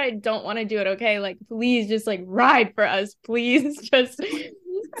embarrassing. I don't want to do it. Okay. Like, please just like ride for us. Please just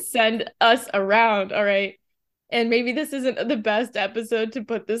send us around. All right. And maybe this isn't the best episode to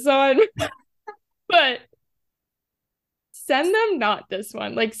put this on, but send them not this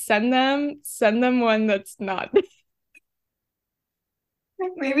one. Like, send them one that's not.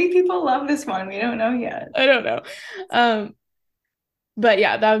 Maybe people love this one. We don't know yet. I don't know. But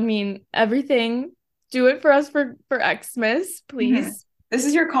yeah, that would mean everything. Do it for us for Xmas, please. Mm-hmm. This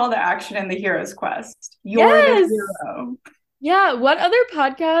is your call to action in the hero's quest. You're the hero. Yeah. What other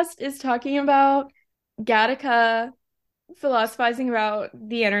podcast is talking about Gattaca, philosophizing about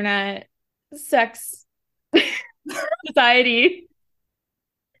the internet, sex, society,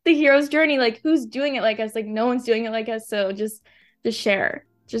 the hero's journey? Like, who's doing it like us? Like, no one's doing it like us. So just share.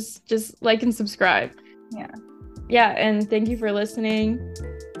 Just like and subscribe. Yeah, and thank you for listening.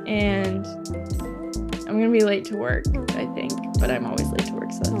 And I'm gonna be late to work, I think, but I'm always late to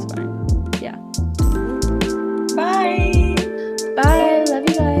work, so that's